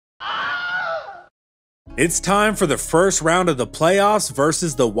It's time for the first round of the playoffs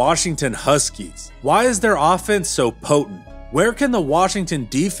versus the Washington Huskies. Why is their offense so potent? Where can the Washington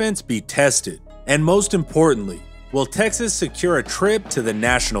defense be tested? And most importantly, will Texas secure a trip to the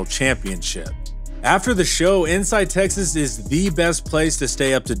national championship? After the show, Inside Texas is the best place to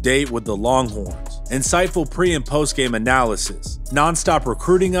stay up to date with the Longhorns. Insightful pre- and post-game analysis, non-stop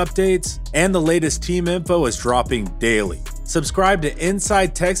recruiting updates, and the latest team info is dropping daily. Subscribe to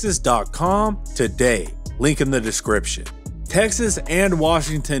InsideTexas.com today. Link in the description. Texas and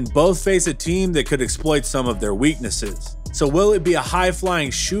Washington both face a team that could exploit some of their weaknesses. So will it be a high-flying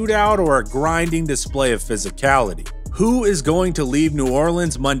shootout or a grinding display of physicality? Who is going to leave New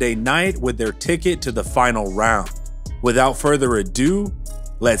Orleans Monday night with their ticket to the final round? Without further ado,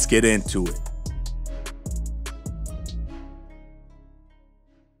 let's get into it.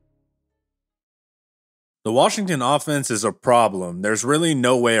 The Washington offense is a problem. There's really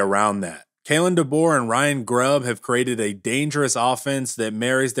no way around that. Kalen DeBoer and Ryan Grubb have created a dangerous offense that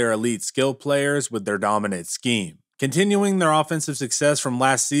marries their elite skill players with their dominant scheme. Continuing their offensive success from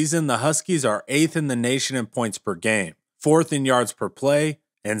last season, the Huskies are 8th in the nation in points per game, 4th in yards per play,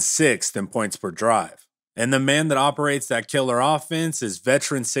 and 6th in points per drive. And the man that operates that killer offense is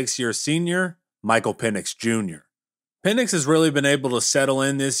veteran 6-year senior Michael Penix Jr. Penix has really been able to settle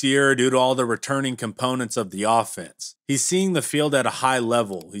in this year due to all the returning components of the offense. He's seeing the field at a high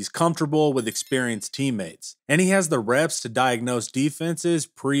level, he's comfortable with experienced teammates, and he has the reps to diagnose defenses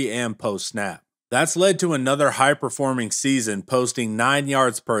pre- and post-snap. That's led to another high-performing season, posting 9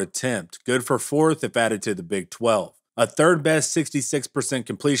 yards per attempt, good for 4th if added to the Big 12. A third-best 66%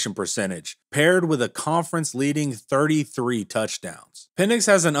 completion percentage, paired with a conference-leading 33 touchdowns. Penix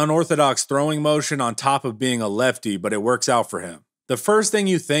has an unorthodox throwing motion on top of being a lefty, but it works out for him. The first thing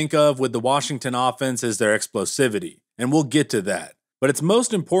you think of with the Washington offense is their explosivity, and we'll get to that. But it's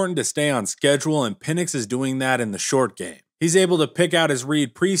most important to stay on schedule, and Penix is doing that in the short game. He's able to pick out his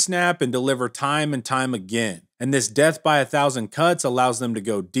read pre-snap and deliver time and time again. And this death by 1,000 cuts allows them to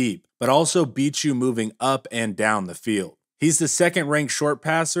go deep, but also beats you moving up and down the field. He's the second-ranked short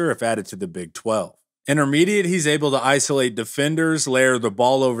passer if added to the Big 12. Intermediate, he's able to isolate defenders, layer the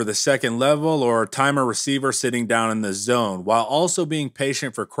ball over the second level, or time a receiver sitting down in the zone, while also being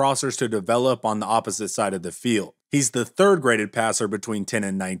patient for crossers to develop on the opposite side of the field. He's the third-graded passer between 10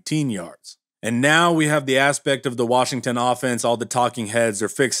 and 19 yards. And now we have the aspect of the Washington offense all the talking heads are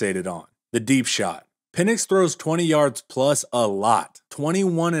fixated on, the deep shot. Penix throws 20 yards plus a lot,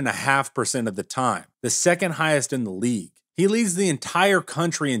 21.5% of the time, the second highest in the league. He leads the entire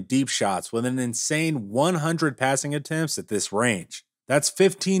country in deep shots with an insane 100 passing attempts at this range. That's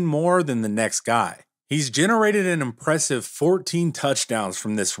 15 more than the next guy. He's generated an impressive 14 touchdowns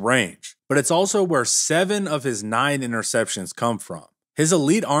from this range, but it's also where 7 of his 9 interceptions come from. His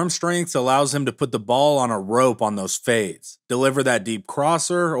elite arm strength allows him to put the ball on a rope on those fades, deliver that deep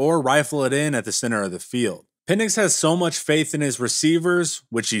crosser, or rifle it in at the center of the field. Penix has so much faith in his receivers,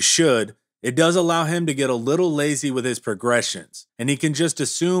 which he should, it does allow him to get a little lazy with his progressions, and he can just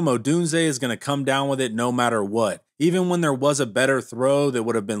assume Odunze is going to come down with it no matter what, even when there was a better throw that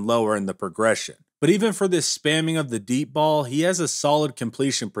would have been lower in the progression. But even for this spamming of the deep ball, he has a solid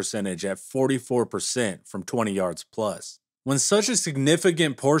completion percentage at 44% from 20 yards plus. When such a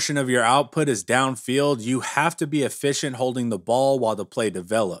significant portion of your output is downfield, you have to be efficient holding the ball while the play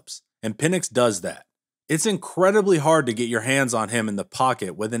develops, and Penix does that. It's incredibly hard to get your hands on him in the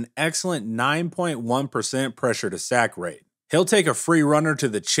pocket with an excellent 9.1% pressure to sack rate. He'll take a free runner to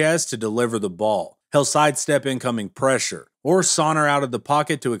the chest to deliver the ball. He'll sidestep incoming pressure, or saunter out of the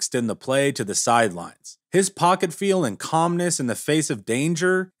pocket to extend the play to the sidelines. His pocket feel and calmness in the face of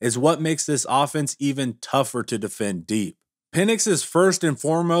danger is what makes this offense even tougher to defend deep. Penix is first and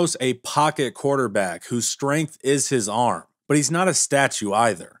foremost a pocket quarterback whose strength is his arm, but he's not a statue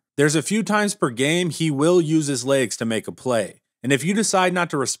either. There's a few times per game he will use his legs to make a play, and if you decide not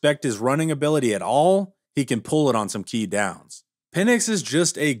to respect his running ability at all, he can pull it on some key downs. Penix is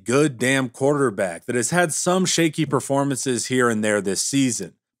just a good damn quarterback that has had some shaky performances here and there this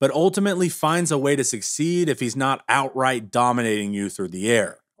season, but ultimately finds a way to succeed if he's not outright dominating you through the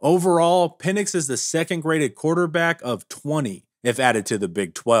air. Overall, Penix is the second-graded quarterback of 20 if added to the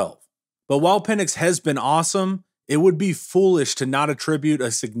Big 12. But while Penix has been awesome, it would be foolish to not attribute a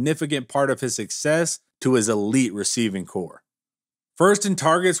significant part of his success to his elite receiving core. First in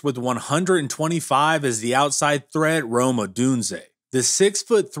targets with 125 is the outside threat Rome Odunze. The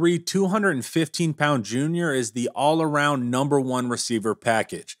 6'3", 215-pound junior is the all-around #1 receiver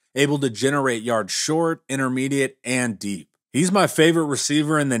package, able to generate yards short, intermediate, and deep. He's my favorite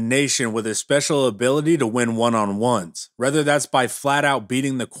receiver in the nation with his special ability to win one-on-ones, whether that's by flat out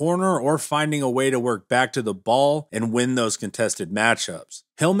beating the corner or finding a way to work back to the ball and win those contested matchups.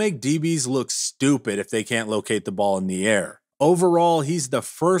 He'll make DBs look stupid if they can't locate the ball in the air. Overall, he's the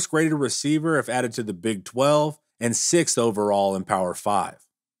first graded receiver if added to the Big 12 and 6th overall in Power 5.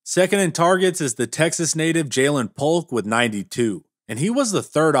 Second in targets is the Texas native Jalen Polk with 92. And he was the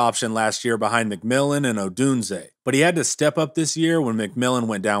third option last year behind McMillan and Odunze, but he had to step up this year when McMillan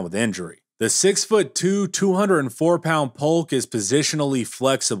went down with injury. The 6'2", 204-pound Polk is positionally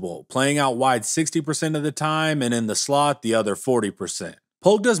flexible, playing out wide 60% of the time and in the slot the other 40%.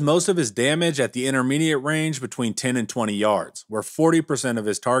 Polk does most of his damage at the intermediate range between 10 and 20 yards, where 40% of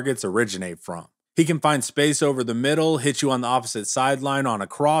his targets originate from. He can find space over the middle, hit you on the opposite sideline on a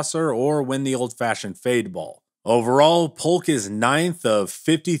crosser, or win the old-fashioned fade ball. Overall, Polk is 9th of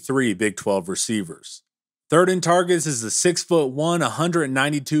 53 Big 12 receivers. Third in targets is the 6'1",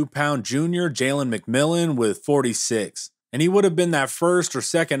 192-pound junior Jalen McMillan with 46. And he would have been that first or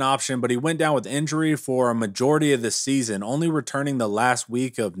second option, but he went down with injury for a majority of the season, only returning the last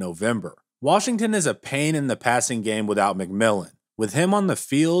week of November. Washington is a pain in the passing game without McMillan. With him on the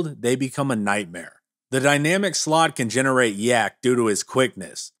field, they become a nightmare. The dynamic slot can generate yak due to his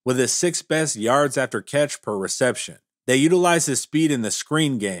quickness, with his 6th best yards after catch per reception. They utilize his speed in the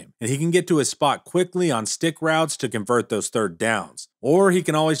screen game, and he can get to his spot quickly on stick routes to convert those third downs, or he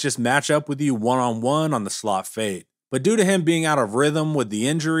can always just match up with you one-on-one on the slot fade. But due to him being out of rhythm with the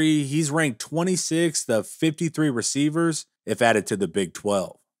injury, he's ranked 26th of 53 receivers if added to the Big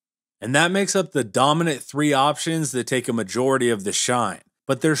 12. And that makes up the dominant 3 options that take a majority of the shine.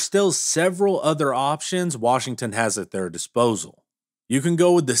 But there's still several other options Washington has at their disposal. You can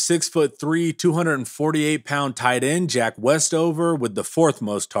go with the 6'3", 248-pound tight end Jack Westover with the 4th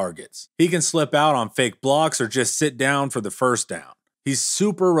most targets. He can slip out on fake blocks or just sit down for the first down. He's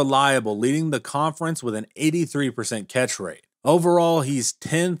super reliable, leading the conference with an 83% catch rate. Overall, he's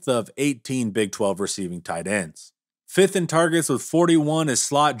 10th of 18 Big 12 receiving tight ends. 5th in targets with 41 is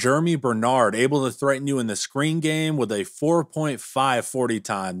slot Jeremy Bernard, able to threaten you in the screen game with a 4.5 40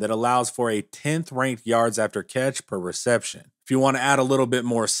 time that allows for a 10th ranked yards after catch per reception. If you want to add a little bit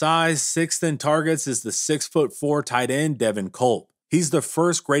more size, 6th in targets is the 6'4" tight end Devin Culp. He's the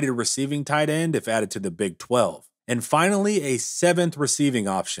first graded receiving tight end if added to the Big 12. And finally, a 7th receiving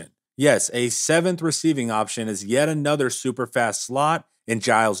option. Yes, a 7th receiving option is yet another super fast slot in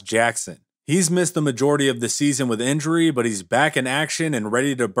Giles Jackson. He's missed the majority of the season with injury, but he's back in action and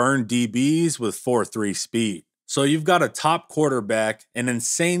ready to burn DBs with 4.3 speed. So you've got a top quarterback, an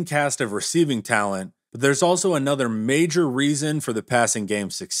insane cast of receiving talent, but there's also another major reason for the passing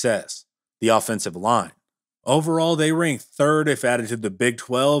game's success: the offensive line. Overall, they rank 3rd if added to the Big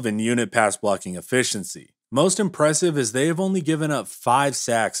 12 in unit pass blocking efficiency. Most impressive is they have only given up 5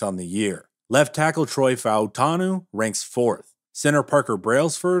 sacks on the year. Left tackle Troy Fautanu ranks 4th. Center Parker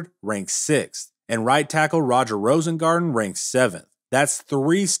Brailsford ranks 6th, and right tackle Roger Rosengarten ranks 7th. That's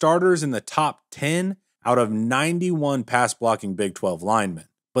 3 starters in the top 10 out of 91 pass-blocking Big 12 linemen.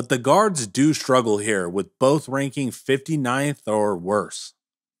 But the guards do struggle here, with both ranking 59th or worse.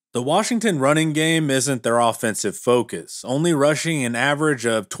 The Washington running game isn't their offensive focus, only rushing an average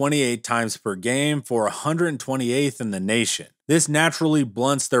of 28 times per game for 128th in the nation. This naturally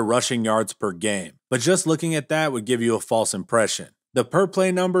blunts their rushing yards per game, but just looking at that would give you a false impression. The per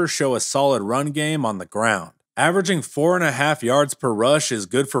play numbers show a solid run game on the ground. Averaging 4.5 yards per rush is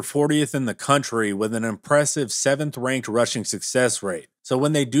good for 40th in the country with an impressive 7th ranked rushing success rate. So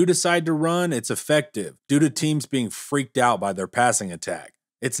when they do decide to run, it's effective due to teams being freaked out by their passing attack.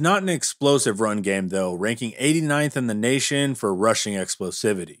 It's not an explosive run game though, ranking 89th in the nation for rushing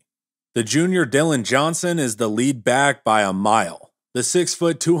explosivity. The junior Dylan Johnson is the lead back by a mile. The 6',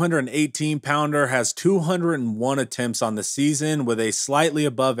 218-pounder has 201 attempts on the season with a slightly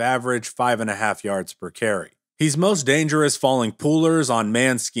above average 5.5 yards per carry. He's most dangerous falling poolers on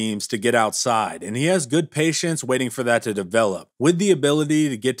man schemes to get outside, and he has good patience waiting for that to develop, with the ability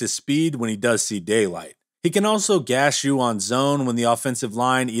to get to speed when he does see daylight. He can also gash you on zone when the offensive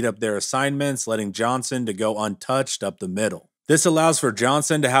line eat up their assignments, letting Johnson to go untouched up the middle. This allows for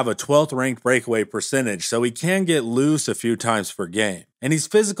Johnson to have a 12th ranked breakaway percentage, so he can get loose a few times per game. And he's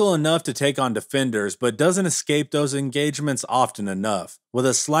physical enough to take on defenders, but doesn't escape those engagements often enough, with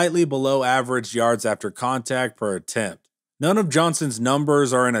a slightly below average yards after contact per attempt. None of Johnson's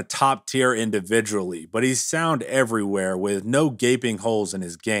numbers are in a top tier individually, but he's sound everywhere with no gaping holes in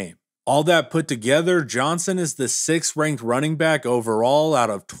his game. All that put together, Johnson is the 6th ranked running back overall out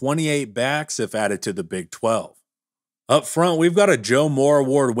of 28 backs if added to the Big 12. Up front, we've got a Joe Moore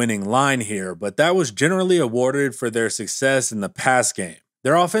Award-winning line here, but that was generally awarded for their success in the pass game.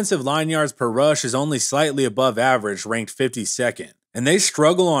 Their offensive line yards per rush is only slightly above average, ranked 52nd. And they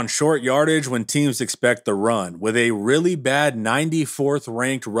struggle on short yardage when teams expect the run, with a really bad 94th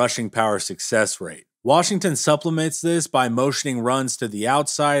ranked rushing power success rate. Washington supplements this by motioning runs to the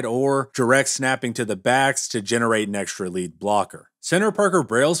outside or direct snapping to the backs to generate an extra lead blocker. Center Parker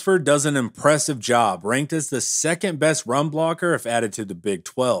Brailsford does an impressive job, ranked as the second best run blocker if added to the Big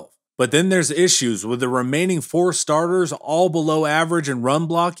 12. But then there's issues with the remaining 4 starters all below average in run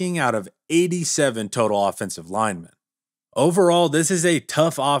blocking out of 87 total offensive linemen. Overall, this is a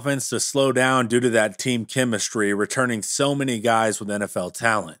tough offense to slow down due to that team chemistry, returning so many guys with NFL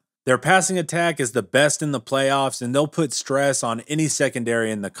talent. Their passing attack is the best in the playoffs, and they'll put stress on any secondary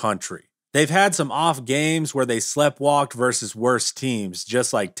in the country. They've had some off games where they sleptwalked versus worse teams,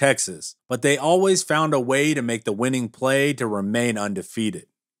 just like Texas, but they always found a way to make the winning play to remain undefeated.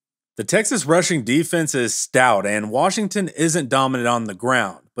 The Texas rushing defense is stout, and Washington isn't dominant on the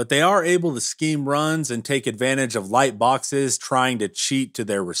ground, but they are able to scheme runs and take advantage of light boxes trying to cheat to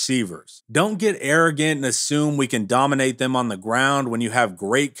their receivers. Don't get arrogant and assume we can dominate them on the ground when you have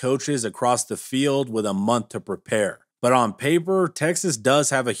great coaches across the field with a month to prepare. But on paper, Texas does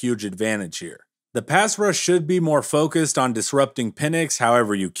have a huge advantage here. The pass rush should be more focused on disrupting Penix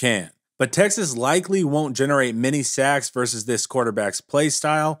however you can. But Texas likely won't generate many sacks versus this quarterback's play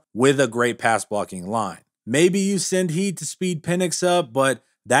style with a great pass blocking line. Maybe you send heat to speed Penix up, but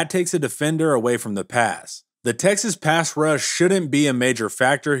that takes a defender away from the pass. The Texas pass rush shouldn't be a major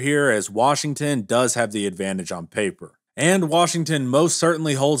factor here, as Washington does have the advantage on paper. And Washington most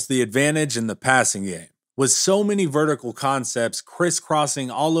certainly holds the advantage in the passing game. With so many vertical concepts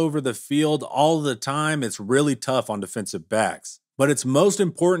crisscrossing all over the field all the time, it's really tough on defensive backs. But it's most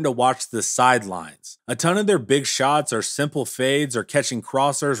important to watch the sidelines. A ton of their big shots are simple fades or catching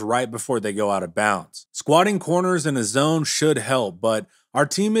crossers right before they go out of bounds. Squatting corners in a zone should help, but our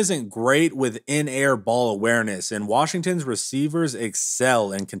team isn't great with in-air ball awareness, and Washington's receivers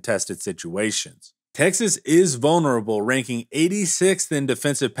excel in contested situations. Texas is vulnerable, ranking 86th in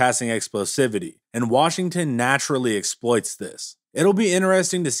defensive passing explosivity, and Washington naturally exploits this. It'll be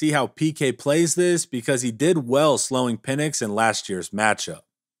interesting to see how PK plays this because he did well slowing Penix in last year's matchup.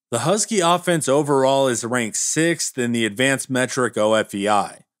 The Husky offense overall is ranked 6th in the advanced metric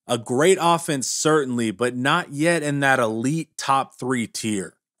OFEI. A great offense certainly, but not yet in that elite top 3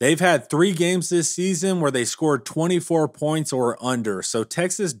 tier. They've had 3 games this season where they scored 24 points or under, so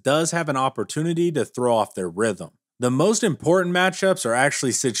Texas does have an opportunity to throw off their rhythm. The most important matchups are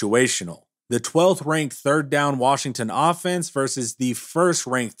actually situational. The 12th ranked 3rd down Washington offense versus the 1st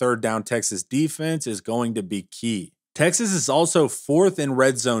ranked 3rd down Texas defense is going to be key. Texas is also 4th in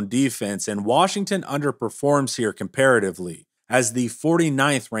red zone defense, and Washington underperforms here comparatively as the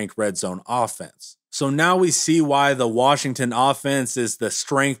 49th ranked red zone offense. So now we see why the Washington offense is the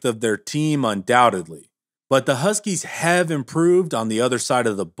strength of their team undoubtedly. But the Huskies have improved on the other side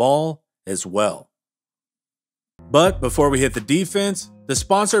of the ball as well. But before we hit the defense, the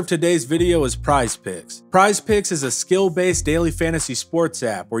sponsor of today's video is PrizePicks. PrizePicks is a skill-based daily fantasy sports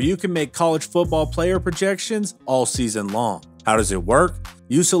app where you can make college football player projections all season long. How does it work?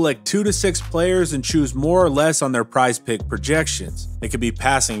 You select 2 to 6 players and choose more or less on their PrizePick projections. It could be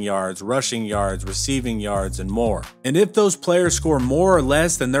passing yards, rushing yards, receiving yards, and more. And if those players score more or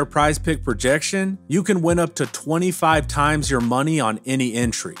less than their PrizePick projection, you can win up to 25 times your money on any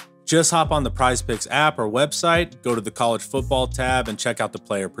entry. Just hop on the PrizePicks app or website, go to the college football tab, and check out the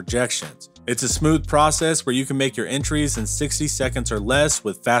player projections. It's a smooth process where you can make your entries in 60 seconds or less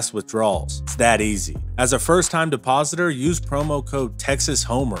with fast withdrawals. It's that easy. As a first-time depositor, use promo code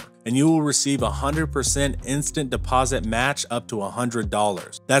TexasHomer, and you will receive a 100% instant deposit match up to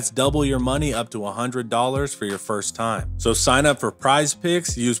 $100. That's double your money up to $100 for your first time. So sign up for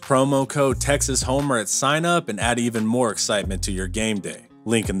PrizePicks, use promo code TexasHomer at sign up, and add even more excitement to your game day.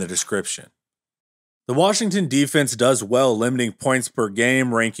 Link in the description. The Washington defense does well limiting points per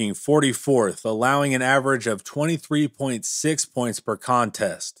game, ranking 44th, allowing an average of 23.6 points per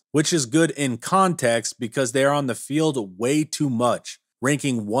contest, which is good in context because they are on the field way too much,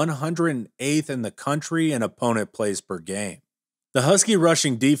 ranking 108th in the country in opponent plays per game. The Husky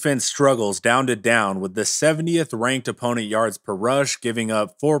rushing defense struggles down to down with the 70th ranked opponent yards per rush, giving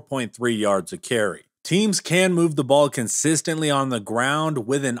up 4.3 yards a carry. Teams can move the ball consistently on the ground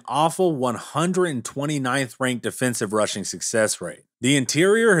with an awful 129th ranked defensive rushing success rate. The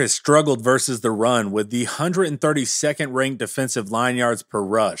interior has struggled versus the run with the 132nd ranked defensive line yards per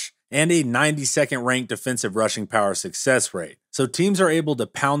rush and a 92nd ranked defensive rushing power success rate, so teams are able to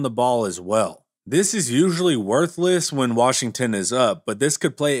pound the ball as well. This is usually worthless when Washington is up, but this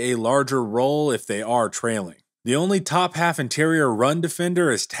could play a larger role if they are trailing. The only top half interior run defender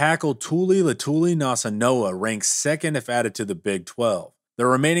is tackle Tuli Latuli Nasanoa, ranked second if added to the Big 12. The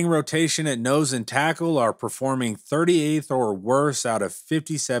remaining rotation at nose and tackle are performing 38th or worse out of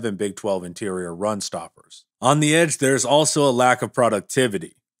 57 Big 12 interior run stoppers. On the edge, there's also a lack of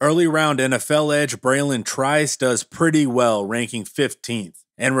productivity. Early round NFL edge Braylon Trice does pretty well, ranking 15th.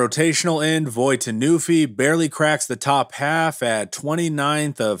 And rotational end Voy Tanufi barely cracks the top half at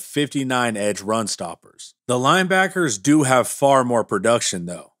 29th of 59 edge run stoppers. The linebackers do have far more production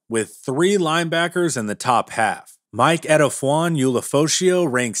though, with 3 linebackers in the top half. Mike Edefuan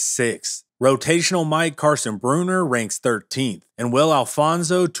Ulafosio ranks 6th. Rotational Mike Carson Bruner ranks 13th. And Will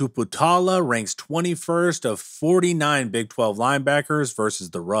Alfonso Tuputala ranks 21st of 49 Big 12 linebackers versus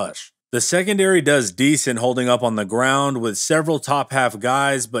the rush. The secondary does decent holding up on the ground with several top half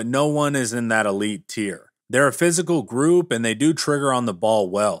guys, but no one is in that elite tier. They're a physical group and they do trigger on the ball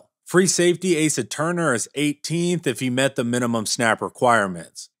well. Free safety Asa Turner is 18th if he met the minimum snap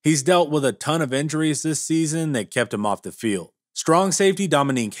requirements. He's dealt with a ton of injuries this season that kept him off the field. Strong safety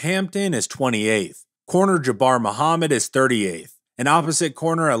Dominique Hampton is 28th. Corner Jabbar Muhammad is 38th. And opposite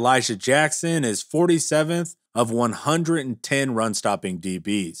corner Elijah Jackson is 47th of 110 run-stopping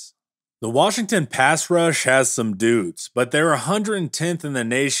DBs. The Washington pass rush has some dudes, but they're 110th in the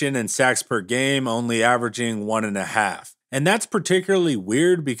nation in sacks per game, only averaging 1.5. And that's particularly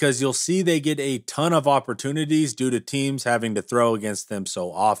weird because you'll see they get a ton of opportunities due to teams having to throw against them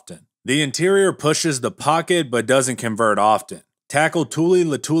so often. The interior pushes the pocket but doesn't convert often. Tackle Tuli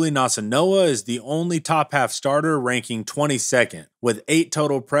Latuli Nasanoa is the only top half starter, ranking 22nd, with 8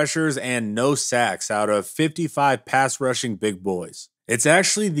 total pressures and no sacks out of 55 pass rushing big boys. It's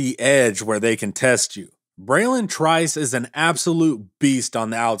actually the edge where they can test you. Braylon Trice is an absolute beast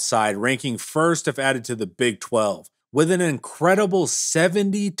on the outside, ranking 1st if added to the Big 12, with an incredible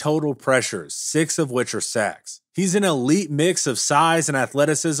 70 total pressures, 6 of which are sacks. He's an elite mix of size and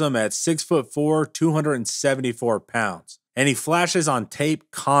athleticism at 6'4", 274 pounds, and he flashes on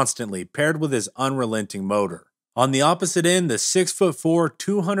tape constantly, paired with his unrelenting motor. On the opposite end, the 6'4",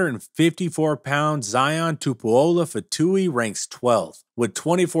 254-pound Zion Tupuola Fatui ranks 12th, with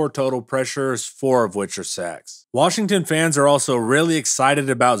 24 total pressures, 4 of which are sacks. Washington fans are also really excited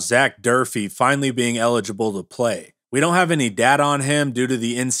about Zach Durfee finally being eligible to play. We don't have any data on him due to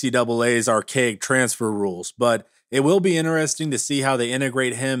the NCAA's archaic transfer rules, but it will be interesting to see how they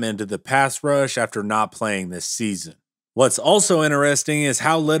integrate him into the pass rush after not playing this season. What's also interesting is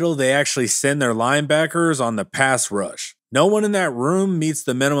how little they actually send their linebackers on the pass rush. No one in that room meets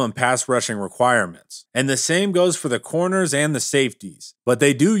the minimum pass rushing requirements. And the same goes for the corners and the safeties. But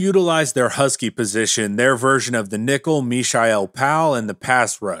they do utilize their Husky position, their version of the nickel Mishael Powell in the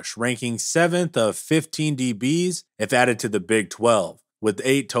pass rush, ranking 7th of 15 DBs if added to the Big 12, with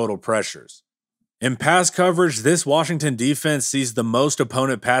 8 total pressures. In pass coverage, this Washington defense sees the most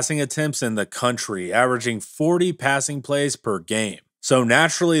opponent passing attempts in the country, averaging 40 passing plays per game. So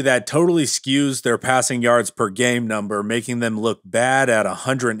naturally, that totally skews their passing yards per game number, making them look bad at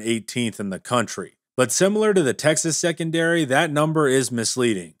 118th in the country. But similar to the Texas secondary, that number is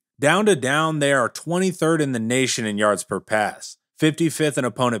misleading. Down to down, they are 23rd in the nation in yards per pass, 55th in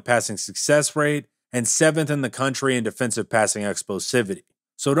opponent passing success rate, and 7th in the country in defensive passing explosivity.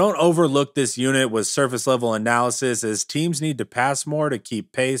 So don't overlook this unit with surface level analysis, as teams need to pass more to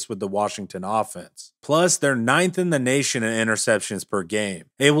keep pace with the Washington offense. Plus, they're 9th in the nation in interceptions per game,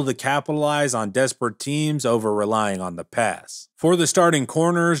 able to capitalize on desperate teams over relying on the pass. For the starting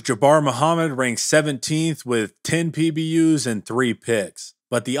corners, Jabbar Muhammad ranks 17th with 10 PBUs and 3 picks.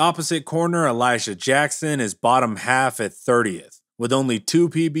 But the opposite corner, Elijah Jackson, is bottom half at 30th. With only 2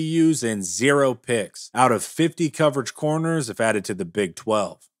 PBUs and 0 picks out of 50 coverage corners if added to the Big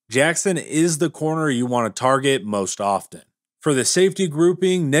 12. Jackson is the corner you want to target most often. For the safety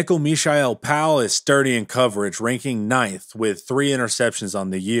grouping, nickel Mishael Powell is sturdy in coverage, ranking 9th with 3 interceptions on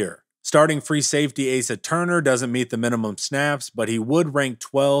the year. Starting free safety Asa Turner doesn't meet the minimum snaps, but he would rank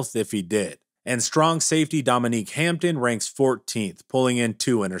 12th if he did. And strong safety Dominique Hampton ranks 14th, pulling in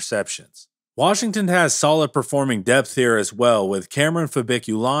 2 interceptions. Washington has solid performing depth here as well, with Cameron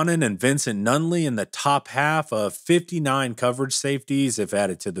Fabiculanen and Vincent Nunley in the top half of 59 coverage safeties if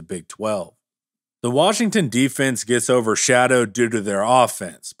added to the Big 12. The Washington defense gets overshadowed due to their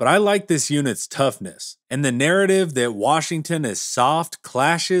offense, but I like this unit's toughness, and the narrative that Washington is soft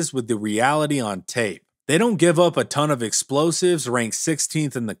clashes with the reality on tape. They don't give up a ton of explosives, ranked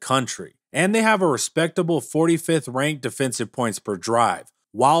 16th in the country, and they have a respectable 45th ranked defensive points per drive,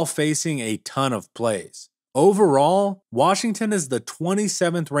 while facing a ton of plays. Overall, Washington is the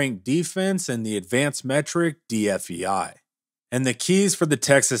 27th ranked defense in the advanced metric DFEI. And the keys for the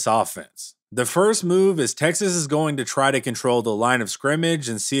Texas offense. The first move is Texas is going to try to control the line of scrimmage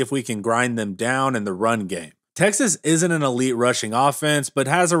and see if we can grind them down in the run game. Texas isn't an elite rushing offense, but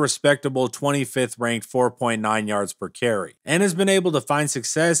has a respectable 25th ranked 4.9 yards per carry, and has been able to find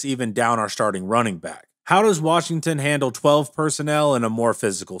success even down our starting running back. How does Washington handle 12 personnel in a more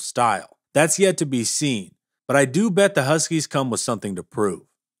physical style? That's yet to be seen, but I do bet the Huskies come with something to prove.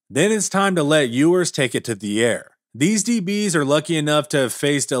 Then it's time to let Ewers take it to the air. These DBs are lucky enough to have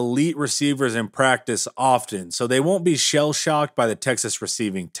faced elite receivers in practice often, so they won't be shell-shocked by the Texas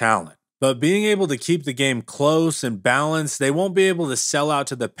receiving talent. But being able to keep the game close and balanced, they won't be able to sell out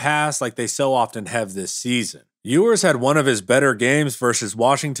to the pass like they so often have this season. Ewers had one of his better games versus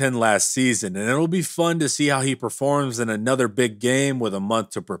Washington last season, and it'll be fun to see how he performs in another big game with a month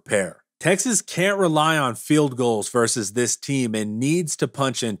to prepare. Texas can't rely on field goals versus this team and needs to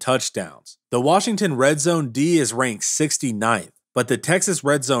punch in touchdowns. The Washington Red Zone D is ranked 69th, but the Texas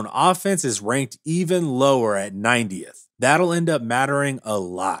Red Zone offense is ranked even lower at 90th. That'll end up mattering a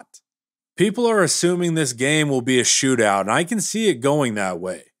lot. People are assuming this game will be a shootout, and I can see it going that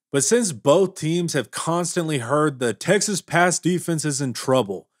way. But since both teams have constantly heard the Texas pass defense is in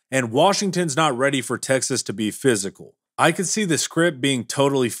trouble, and Washington's not ready for Texas to be physical, I could see the script being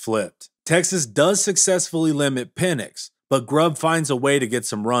totally flipped. Texas does successfully limit Penix, but Grubb finds a way to get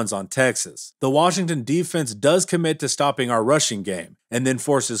some runs on Texas. The Washington defense does commit to stopping our rushing game, and then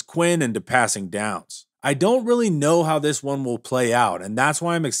forces Quinn into passing downs. I don't really know how this one will play out, and that's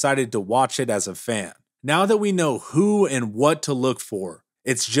why I'm excited to watch it as a fan. Now that we know who and what to look for,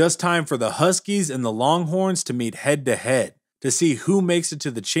 it's just time for the Huskies and the Longhorns to meet head-to-head to see who makes it to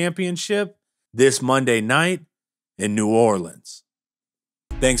the championship this Monday night in New Orleans.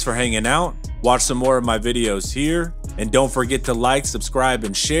 Thanks for hanging out. Watch some more of my videos here, and don't forget to like, subscribe,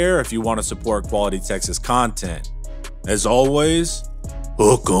 and share if you want to support quality Texas content. As always,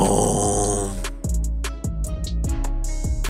 hook 'em.